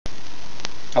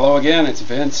Hello again, it's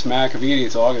Vince McAvity.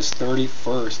 It's August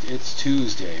 31st. It's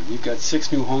Tuesday. We've got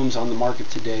 6 new homes on the market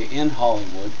today in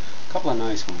Hollywood. A couple of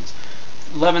nice ones.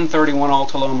 1131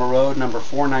 Altaloma Road, number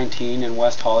 419 in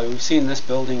West Hollywood. We've seen this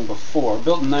building before.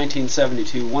 Built in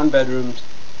 1972, 1 bedroom,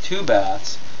 2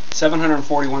 baths,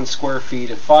 741 square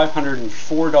feet at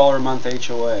 $504 a month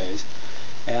HOAs.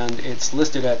 And it's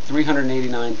listed at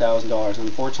 $389,000.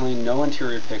 Unfortunately, no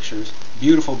interior pictures.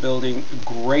 Beautiful building,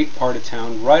 great part of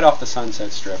town, right off the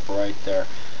Sunset Strip, right there.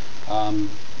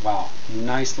 Wow,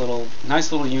 nice little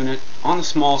unit on the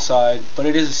small side, but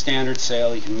it is a standard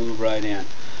sale. You can move right in.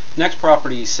 Next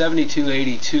property,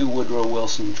 7282 Woodrow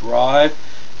Wilson Drive.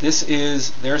 There's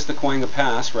the Cahuenga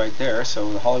Pass right there,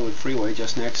 so the Hollywood Freeway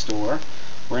just next door.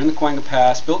 We're in the Cahuenga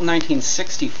Pass, built in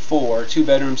 1964, 2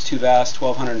 bedrooms, 2 baths,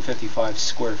 1,255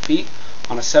 square feet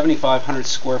on a 7,500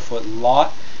 square foot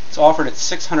lot. It's offered at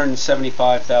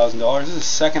 $675,000. This is a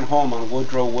second home on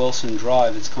Woodrow Wilson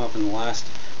Drive that's come up in the last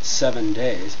 7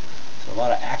 days. So a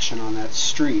lot of action on that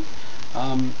street.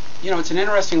 It's an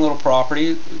interesting little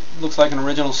property. It looks like an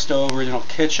original stove, original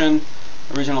kitchen,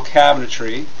 original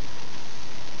cabinetry.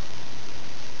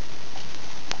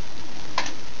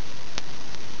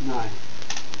 Nice.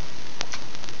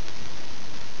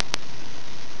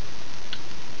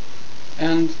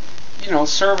 And,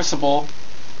 serviceable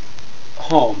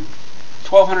home.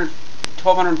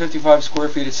 1,255 square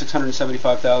feet at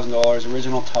 $675,000,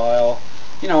 original tile.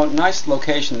 Nice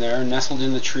location there, nestled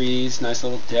in the trees, nice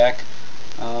little deck.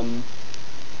 I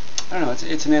don't know,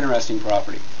 it's an interesting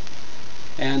property.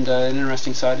 And an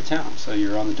interesting side of town. So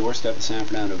you're on the doorstep of San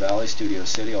Fernando Valley, Studio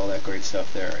City, all that great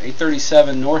stuff there.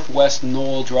 837 Northwest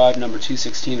Knoll Drive, number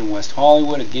 216 in West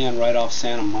Hollywood, again right off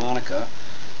Santa Monica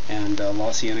and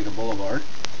La Cienega Boulevard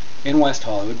in West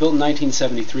Hollywood. Built in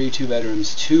 1973, 2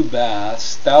 bedrooms, 2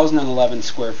 baths, 1,011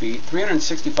 square feet,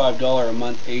 $365 a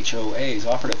month HOAs,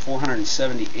 offered at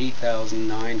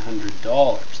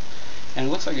 $478,900. And it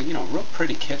looks like a real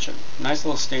pretty kitchen. Nice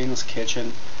little stainless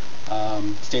kitchen,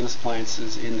 stainless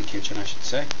appliances in the kitchen, I should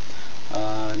say.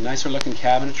 Nicer looking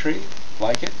cabinetry,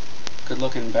 like it. Good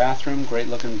looking bathroom, great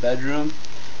looking bedroom.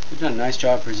 We've done a nice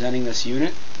job presenting this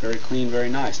unit. Very clean, very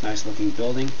nice. Nice looking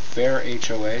building. Fair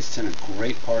HOAs. It's in a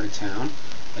great part of town.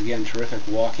 Again, terrific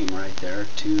walking right there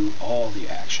to all the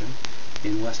action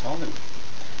in West Hollywood.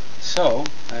 So,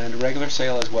 and a regular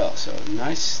sale as well. So,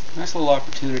 nice little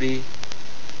opportunity.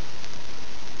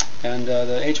 And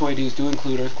the HOA dues do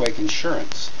include earthquake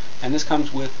insurance. And this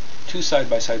comes with 2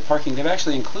 side-by-side parking. They've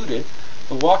actually included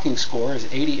the walking score is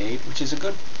 88, which is a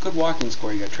good walking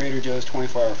score. You got Trader Joe's,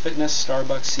 24-hour fitness,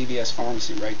 Starbucks, CVS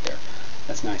Pharmacy right there.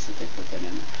 That's nice that they put that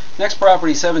in there. Next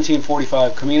property,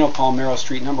 1745 Camino Palmero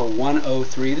Street, number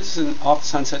 103. This is off the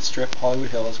Sunset Strip, Hollywood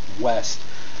Hills, west.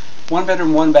 1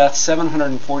 bedroom, 1 bath,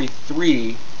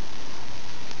 743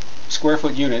 square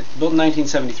foot unit, built in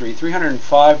 1973,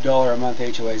 $305 a month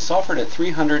HOA. It's offered at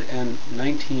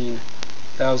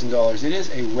 $319,000. It is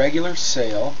a regular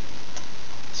sale.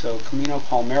 So Camino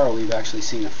Palmero we've actually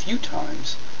seen a few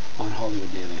times on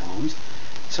Hollywood Daily Homes.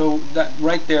 So that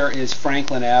right there is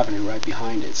Franklin Avenue right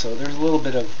behind it. So there's a little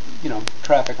bit of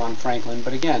traffic on Franklin,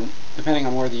 but again, depending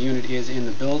on where the unit is in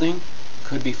the building,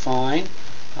 could be fine.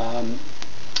 And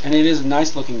it is a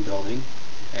nice looking building.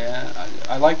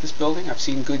 I like this building. I've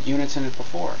seen good units in it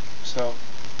before. So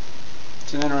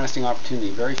it's an interesting opportunity.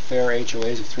 Very fair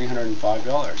HOAs of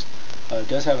 $305. It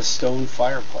does have a stone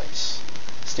fireplace.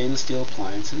 Stainless steel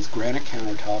appliances, granite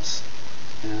countertops,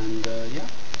 and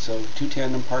so 2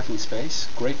 tandem parking space.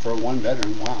 Great for a 1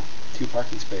 bedroom. Wow, 2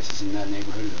 parking spaces in that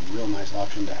neighborhood is a real nice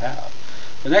option to have.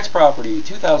 The next property,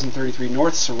 2033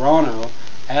 North Serrano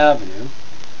Avenue,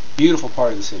 beautiful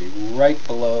part of the city, right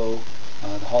below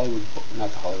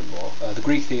the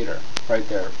Greek Theater, right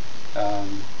there.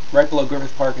 Right below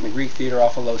Griffith Park and the Greek Theater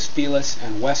off of Los Feliz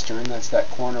and Western. That's that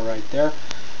corner right there.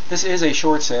 This is a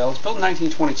short sale. It's built in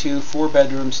 1922, 4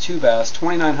 bedrooms, 2 baths,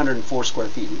 2,904 square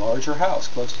feet. Larger house,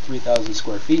 close to 3,000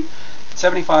 square feet.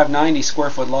 7,590 square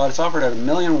foot lot. It's offered at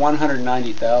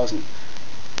 $1,190,000.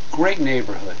 Great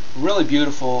neighborhood. Really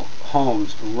beautiful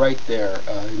homes right there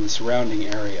in the surrounding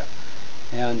area.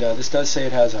 And this does say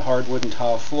it has a hardwood and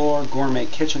tile floor, gourmet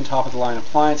kitchen, top of the line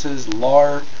appliances,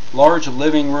 large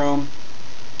living room,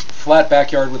 flat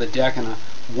backyard with a deck and a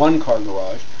 1-car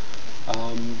garage.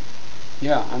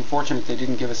 Unfortunate they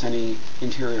didn't give us any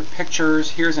interior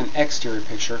pictures. Here's an exterior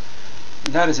picture.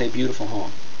 That is a beautiful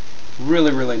home.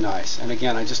 Really, really nice. And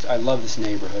again, I love this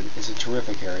neighborhood. It's a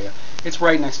terrific area. It's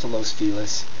right next to Los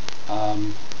Feliz.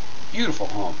 Beautiful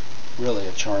home. Really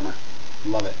a charmer.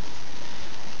 Love it.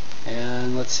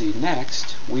 And let's see,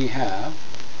 next we have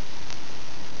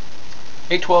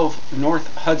 812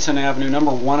 North Hudson Avenue,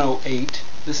 number 108.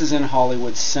 This is in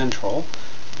Hollywood Central.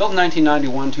 Built in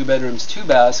 1991, 2 bedrooms, 2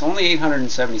 baths, only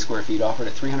 870 square feet, offered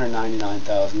at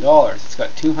 $399,000. It's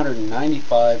got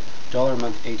 $295 a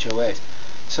month HOAs.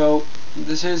 So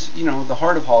this is, the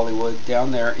heart of Hollywood,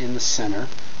 down there in the center.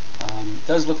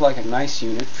 Does look like a nice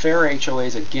unit. Fair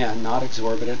HOAs again, not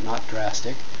exorbitant, not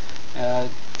drastic.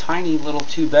 Tiny little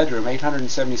 2-bedroom,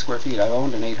 870 square feet. I've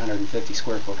owned an 850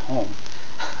 square foot home,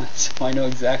 so I know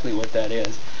exactly what that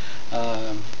is.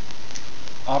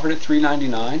 Offered at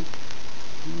 $399,000.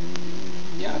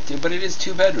 Yeah, but it is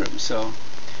 2 bedrooms, so,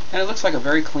 and it looks like a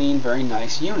very clean, very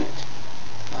nice unit.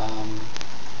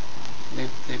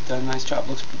 They've done a nice job.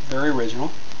 Looks very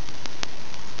original.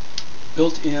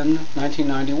 Built in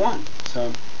 1991.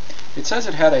 So it says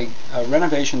it had a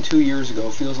renovation 2 years ago.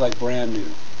 Feels like brand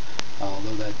new.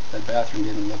 Although that bathroom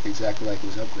didn't look exactly like it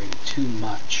was upgraded too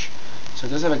much. So it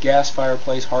does have a gas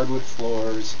fireplace, hardwood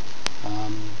floors.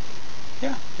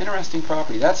 Yeah, interesting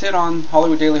property. That's it on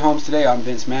Hollywood Daily Homes today. I'm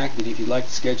Vince McAvity. If you'd like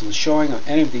to schedule a showing of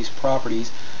any of these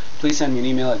properties, please send me an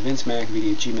email at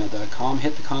vincemcavity@gmail.com.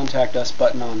 Hit the Contact Us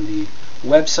button on the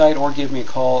website or give me a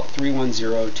call at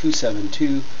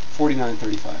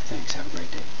 310-272-4935. Thanks. Have a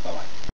great day. Bye-bye.